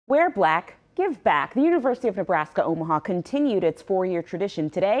Wear Black, Give Back. The University of Nebraska-Omaha continued its 4-year tradition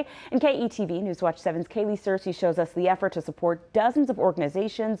today. And KETV Newswatch 7's Kaylee Searcy shows us the effort to support dozens of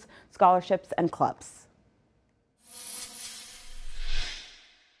organizations, scholarships, and clubs.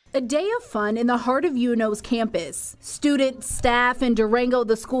 A day of fun in the heart of UNO's campus. Students, staff, and Durango,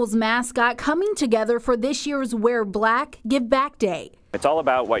 the school's mascot, coming together for this year's Wear Black, Give Back Day. It's all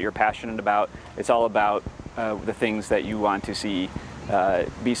about what you're passionate about. It's all about the things that you want to see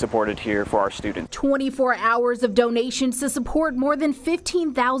be supported here for our students. 24 hours of donations to support more than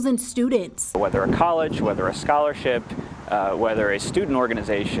 15,000 students. Whether a college, whether a scholarship, whether a student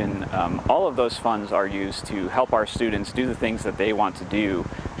organization, all of those funds are used to help our students do the things that they want to do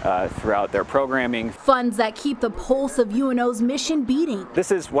throughout their programming. Funds that keep the pulse of UNO's mission beating.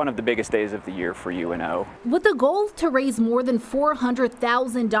 This is one of the biggest days of the year for UNO. With the goal to raise more than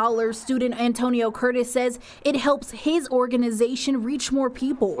 $400,000, student Antonio Curtis says it helps his organization reach more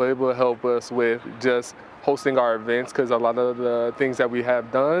people. It will help us with just hosting our events because a lot of the things that we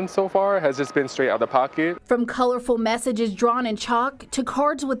have done so far has just been straight out of pocket. From colorful messages drawn in chalk to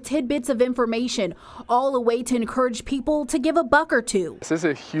cards with tidbits of information, all a way to encourage people to give a buck or two. This is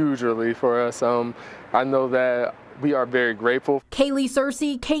a huge relief for us. I know that we are very grateful. Kaylee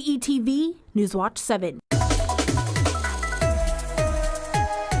Searcy, KETV, Newswatch 7.